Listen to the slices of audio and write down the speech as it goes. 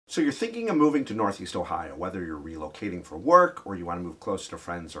So you're thinking of moving to Northeast Ohio, whether you're relocating for work or you want to move close to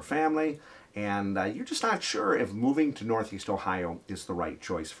friends or family, and you're just not sure if moving to Northeast Ohio is the right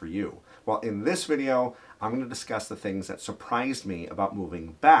choice for you. Well, in this video, I'm going to discuss the things that surprised me about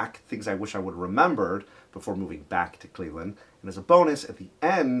moving back, things I wish I would have remembered before moving back to Cleveland. And as a bonus, at the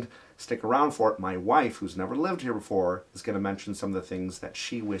end, stick around for it. My wife, who's never lived here before, is going to mention some of the things that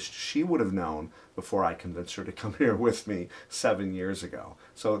she wished she would have known before I convinced her to come here with me 7 years ago.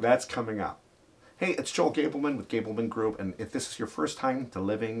 So that's coming up. Hey, it's Joel Gableman with Gableman Group, and if this is your first time to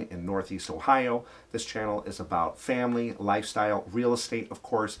living in Northeast Ohio, this channel is about family, lifestyle, real estate, of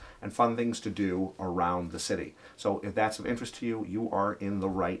course, and fun things to do around the city. So if that's of interest to you, you are in the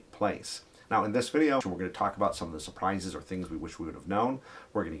right place. Now in this video, we're going to talk about some of the surprises or things we wish we would have known.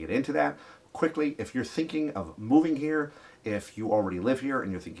 We're going to get into that. Quickly, if you're thinking of moving here, if you already live here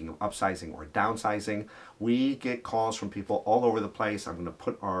and you're thinking of upsizing or downsizing, we get calls from people all over the place. I'm going to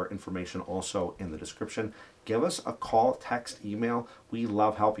put our information also in the description. Give us a call, text, email. We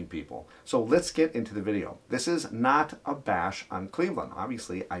love helping people. So let's get into the video. This is not a bash on Cleveland.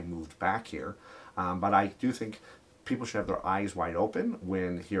 Obviously, I moved back here, but I do think people should have their eyes wide open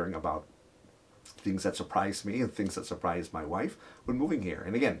when hearing about things that surprised me and things that surprised my wife when moving here.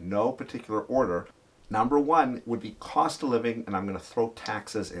 And again, no particular order. Number one would be cost of living, and I'm going to throw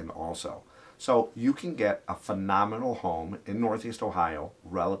taxes in also. So you can get a phenomenal home in Northeast Ohio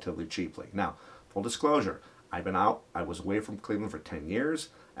relatively cheaply. Now, full disclosure, I've been out. I was away from Cleveland for 10 years.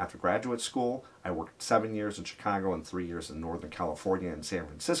 After graduate school, I worked 7 years in Chicago and 3 years in Northern California and San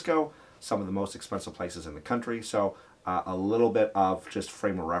Francisco, some of the most expensive places in the country. So a little bit of just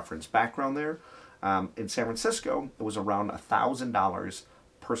frame of reference background there. In San Francisco, it was around $1,000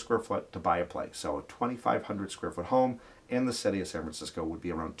 per square foot to buy a place. So a 2,500 square foot home in the city of San Francisco would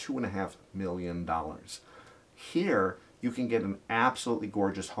be around $2.5 million. Here, you can get an absolutely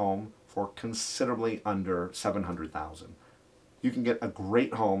gorgeous home for considerably under $700,000. You can get a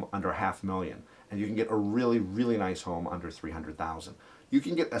great home under $500,000, and you can get a really, really nice home under $300,000. You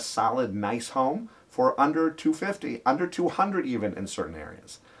can get a solid, nice home for under $250,000, under $200,000 even in certain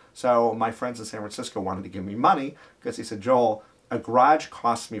areas. So my friends in San Francisco wanted to give me money because he said, Joel, a garage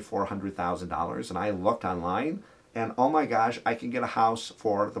costs me $400,000, and I looked online, and oh my gosh, I can get a house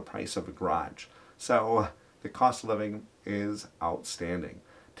for the price of a garage. So the cost of living is outstanding.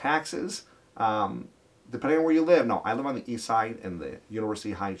 Taxes, depending on where you live. Now, I live on the east side in the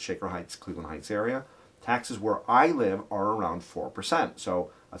University Heights, Shaker Heights, Cleveland Heights area. Taxes where I live are around 4%.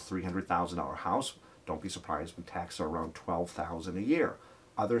 So a $300,000 house, don't be surprised when taxes are around $12,000 a year.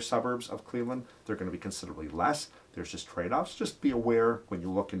 Other suburbs of Cleveland, they're going to be considerably less. There's just trade-offs. Just be aware when you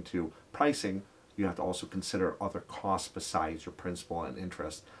look into pricing, you have to also consider other costs besides your principal and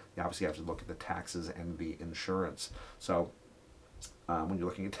interest. You obviously have to look at the taxes and the insurance. So when you're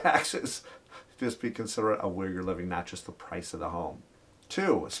looking at taxes, just be considerate of where you're living, not just the price of the home.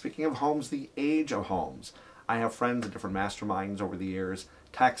 Two, speaking of homes, the age of homes. I have friends in different masterminds over the years,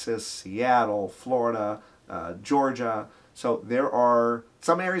 Texas, Seattle, Florida, Georgia. So there are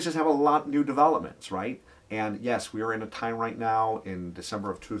some areas that have a lot of new developments, right? And yes, we are in a time right now in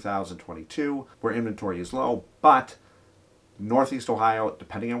December of 2022 where inventory is low, but Northeast Ohio,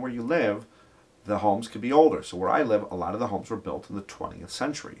 depending on where you live, the homes could be older. So where I live, a lot of the homes were built in the 20th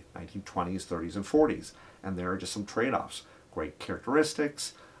century, 1920s, 30s, and 40s. And there are just some trade-offs. Great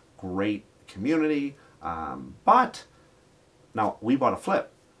characteristics, great community, but now we bought a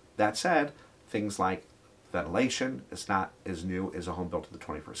flip. That said, things like ventilation is not as new as a home built in the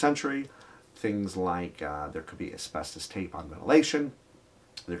 21st century. Things like there could be asbestos tape on ventilation.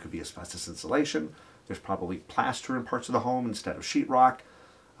 There could be asbestos insulation. There's probably plaster in parts of the home instead of sheetrock.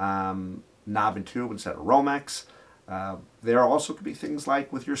 Knob and tube instead of Romex. There also could be things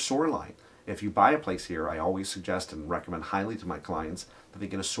like with your sewer line. If you buy a place here, I always suggest and recommend highly to my clients that they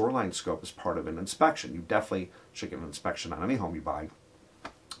get a sewer line scope as part of an inspection. You definitely should get an inspection on any home you buy.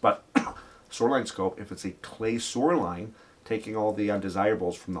 But sewer line scope, if it's a clay sewer line, taking all the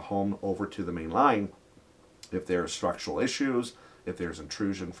undesirables from the home over to the main line, if there are structural issues, if there's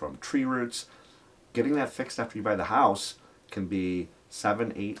intrusion from tree roots, getting that fixed after you buy the house can be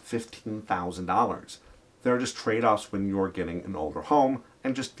 $7,000, $8,000, $15,000. There are just trade-offs when you're getting an older home,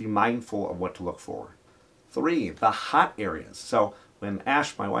 and just be mindful of what to look for. Three, the hot areas. So when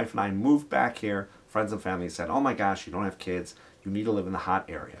Ash, my wife, and I moved back here, friends and family said, oh my gosh, you don't have kids. You need to live in the hot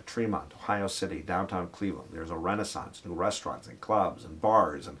area. Tremont, Ohio City, downtown Cleveland. There's a renaissance, new restaurants and clubs and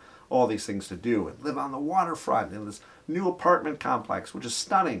bars and all these things to do. And live on the waterfront in this new apartment complex, which is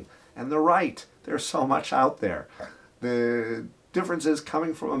stunning. And they're right. There's so much out there. The difference is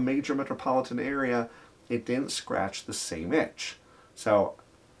coming from a major metropolitan area, it didn't scratch the same itch. So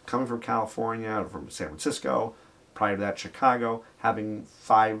coming from California or from San Francisco, prior to that Chicago, having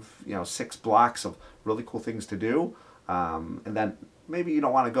 5, 6 blocks of really cool things to do, and then maybe you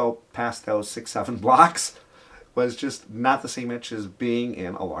don't want to go past those 6, 7 blocks, was just not the same itch as being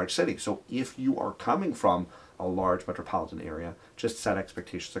in a large city. So if you are coming from a large metropolitan area, just set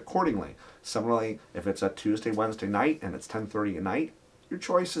expectations accordingly. Similarly, if it's a Tuesday, Wednesday night and it's 10:30 at night, your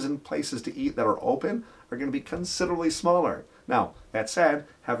choices in places to eat that are open are going to be considerably smaller. Now, that said,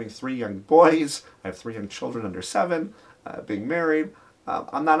 having 3 young boys, I have 3 young children under 7, being married,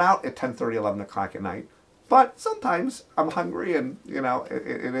 I'm not out at 10:30, 11 o'clock at night, but sometimes I'm hungry and,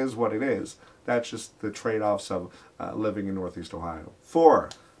 it is what it is. That's just the trade-offs of living in Northeast Ohio. 4,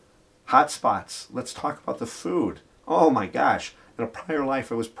 hot spots. Let's talk about the food. Oh my gosh, in a prior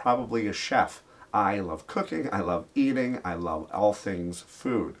life I was probably a chef. I love cooking, I love eating, I love all things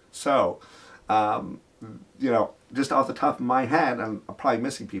food. So, just off the top of my head, I'm probably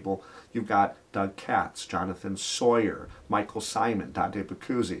missing people, you've got Doug Katz, Jonathan Sawyer, Michael Simon, Dante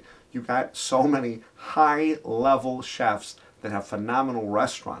Pacuzzi. You've got so many high-level chefs that have phenomenal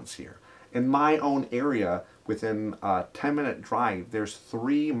restaurants here. In my own area, within a 10-minute drive, there's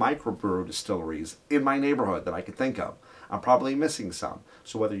 3 microbrew distilleries in my neighborhood that I could think of. I'm probably missing some.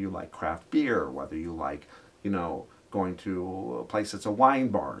 So whether you like craft beer, whether you like, going to a place that's a wine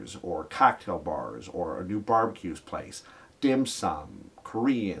bars or cocktail bars or a new barbecues place, dim sum,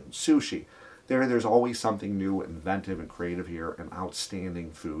 Korean, sushi, there's always something new, inventive, and creative here, and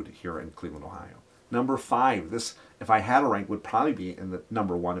outstanding food here in Cleveland, Ohio. Number 5, this, if I had a rank, would probably be in the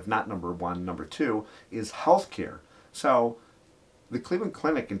number 1, if not number 1, number 2, is healthcare. So the Cleveland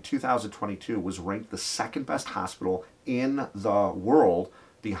Clinic in 2022 was ranked the 2nd best hospital in the world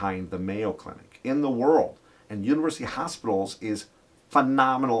behind the Mayo Clinic, in the world. And University Hospitals is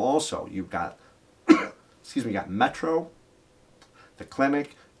phenomenal also. You've got, you got Metro, the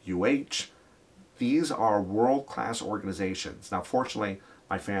Clinic, UH. These are world-class organizations. Now, fortunately,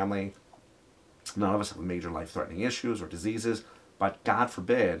 my family, none of us have major life-threatening issues or diseases, but God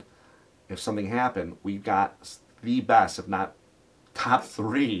forbid, if something happened, we've got the best, if not top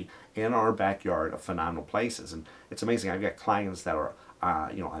 3 in our backyard of phenomenal places. And it's amazing. I've got clients that are,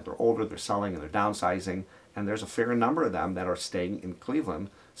 either older, they're selling, and they're downsizing, and there's a fair number of them that are staying in Cleveland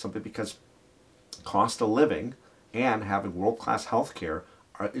simply because cost of living and having world-class health care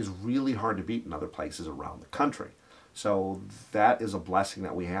is really hard to beat in other places around the country. So that is a blessing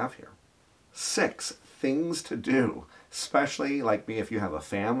that we have here. 6, things to do, especially like me if you have a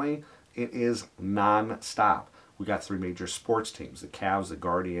family, it is non-stop. We got 3 major sports teams, the Cavs, the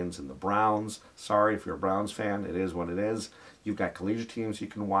Guardians, and the Browns. Sorry if you're a Browns fan, it is what it is. You've got collegiate teams you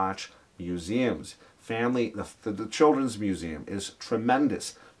can watch, museums, family, the Children's Museum is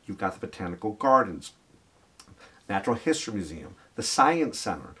tremendous. You've got the Botanical Gardens, Natural History Museum, the Science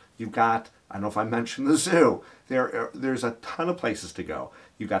Center. You've got, I don't know if I mentioned the zoo. There's a ton of places to go.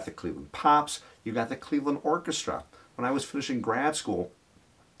 You've got the Cleveland Pops. You've got the Cleveland Orchestra. When I was finishing grad school,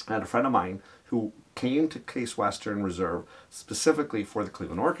 I had a friend of mine who came to Case Western Reserve specifically for the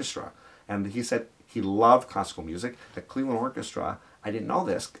Cleveland Orchestra. And he said he loved classical music. The Cleveland Orchestra, I didn't know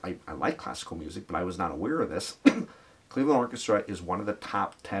this. I like classical music, but I was not aware of this. Cleveland Orchestra is one of the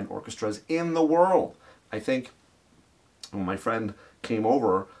top 10 orchestras in the world. I think when my friend came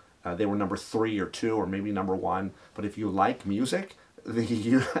over, they were number 3 or 2 or maybe number 1. But if you like music,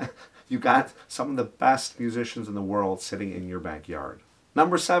 you got some of the best musicians in the world sitting in your backyard.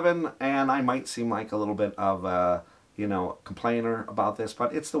 Number 7, and I might seem like a little bit of a, complainer about this,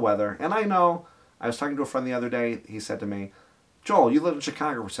 but it's the weather. And I know, I was talking to a friend the other day, he said to me, Joel, you lived in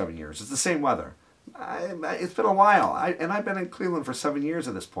Chicago for 7 years. It's the same weather. It's been a while. And I've been in Cleveland for 7 years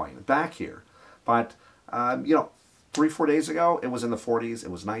at this point, back here. But, 3-4 days ago, it was in the 40s. It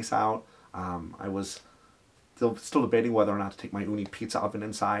was nice out. I was still debating whether or not to take my Uni pizza oven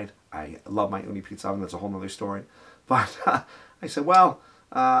inside. I love my Uni pizza oven. That's a whole other story. But I said, well,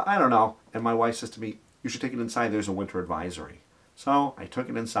 I don't know. And my wife says to me, you should take it inside. There's a winter advisory. So I took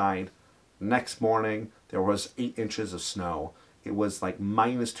it inside. Next morning, there was 8 inches of snow. It was like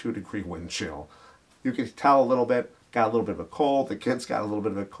 -2-degree wind chill. You could tell a little bit, got a little bit of a cold. The kids got a little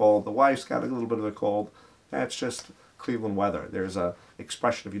bit of a cold. The wife's got a little bit of a cold. That's just Cleveland weather. There's a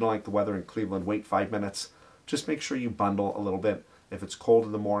expression, if you don't like the weather in Cleveland, wait 5 minutes. Just make sure you bundle a little bit. If it's cold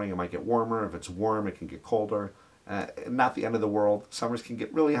in the morning, it might get warmer. If it's warm, it can get colder. Not the end of the world. Summers can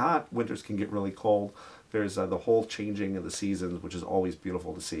get really hot. Winters can get really cold. There's the whole changing of the seasons, which is always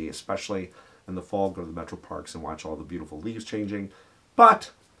beautiful to see, especially in the fall. Go to the metro parks and watch all the beautiful leaves changing.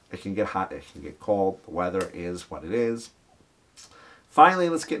 But it can get hot. It can get cold. The weather is what it is. Finally,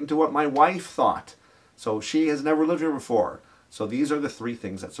 let's get into what my wife thought. So she has never lived here before. So these are the three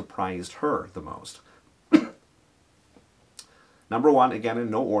things that surprised her the most. Number one, again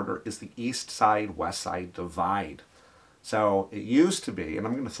in no order, is the east side, west side divide. So it used to be, and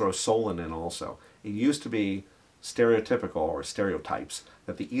I'm going to throw Solon in also, it used to be stereotypical or stereotypes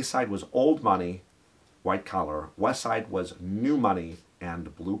that the east side was old money, white collar, west side was new money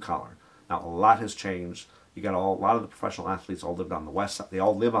and blue collar. Now a lot has changed. You got a lot of the professional athletes all lived on the west side. They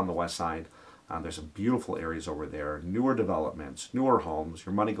all live on the west side. There's some beautiful areas over there, newer developments, newer homes.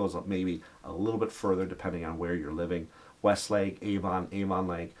 Your money goes up maybe a little bit further depending on where you're living. Westlake, Avon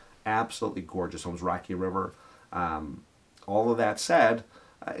Lake, absolutely gorgeous homes, Rocky River. All of that said,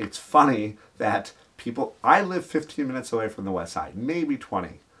 it's funny that people, I live 15 minutes away from the west side, maybe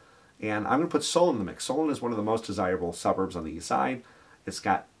 20. And I'm going to put Solon in the mix. Solon is one of the most desirable suburbs on the east side. It's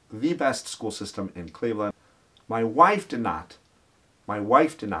got the best school system in Cleveland. My wife did not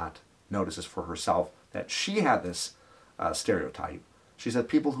notice this for herself, that she had this stereotype. She said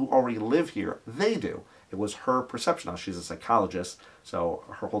people who already live here, they do. It was her perception. Now, she's a psychologist, so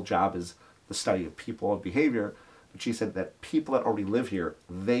her whole job is the study of people and behavior. But she said that people that already live here,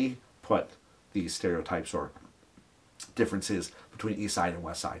 they put these stereotypes or differences between east side and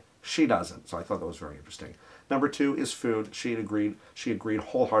west side. She doesn't, so I thought that was very interesting. Number two is food. She agreed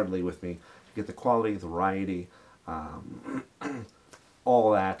wholeheartedly with me. You get the quality, the variety,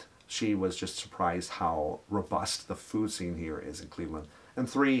 all that. She was just surprised how robust the food scene here is in Cleveland. And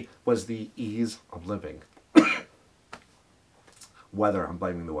three was the ease of living. Weather, I'm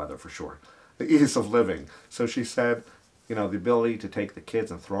blaming the weather for sure. The ease of living. So she said, you know, the ability to take the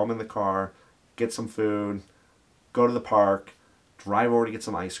kids and throw them in the car, get some food, go to the park, drive over to get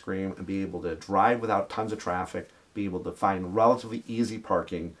some ice cream, and be able to drive without tons of traffic, be able to find relatively easy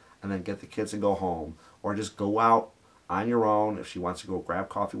parking, and then get the kids and go home. Or just go out on your own if she wants to go grab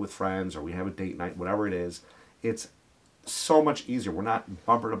coffee with friends, or we have a date night, whatever it is. It's so much easier. We're not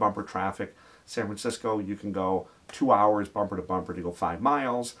bumper to bumper traffic. San Francisco, you can go 2 hours bumper to bumper to go 5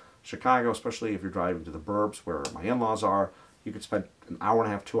 miles. Chicago, especially if you're driving to the burbs where my in-laws are, you could spend an hour and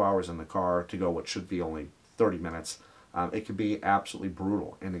a half, 2 hours in the car to go what should be only 30 minutes. It could be absolutely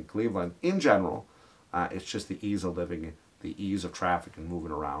brutal. And in Cleveland, in general, it's just the ease of living, the ease of traffic and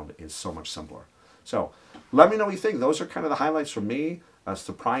moving around is so much simpler. So let me know what you think. Those are kind of the highlights from me,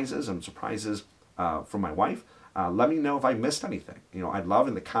 surprises from my wife. Let me know if I missed anything. You know, I'd love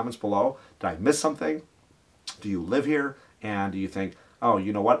in the comments below, did I miss something? Do you live here? And do you think, oh,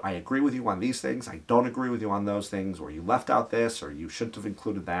 you know what, I agree with you on these things, I don't agree with you on those things, or you left out this, or you shouldn't have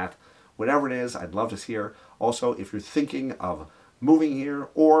included that. Whatever it is, I'd love to hear. Also, if you're thinking of moving here,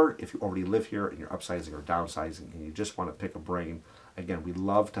 or if you already live here and you're upsizing or downsizing and you just want to pick a brain, again, we'd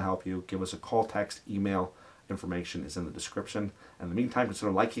love to help you. Give us a call, text, email. Information is in the description. In the meantime,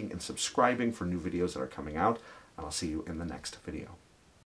 consider liking and subscribing for new videos that are coming out, and I'll see you in the next video.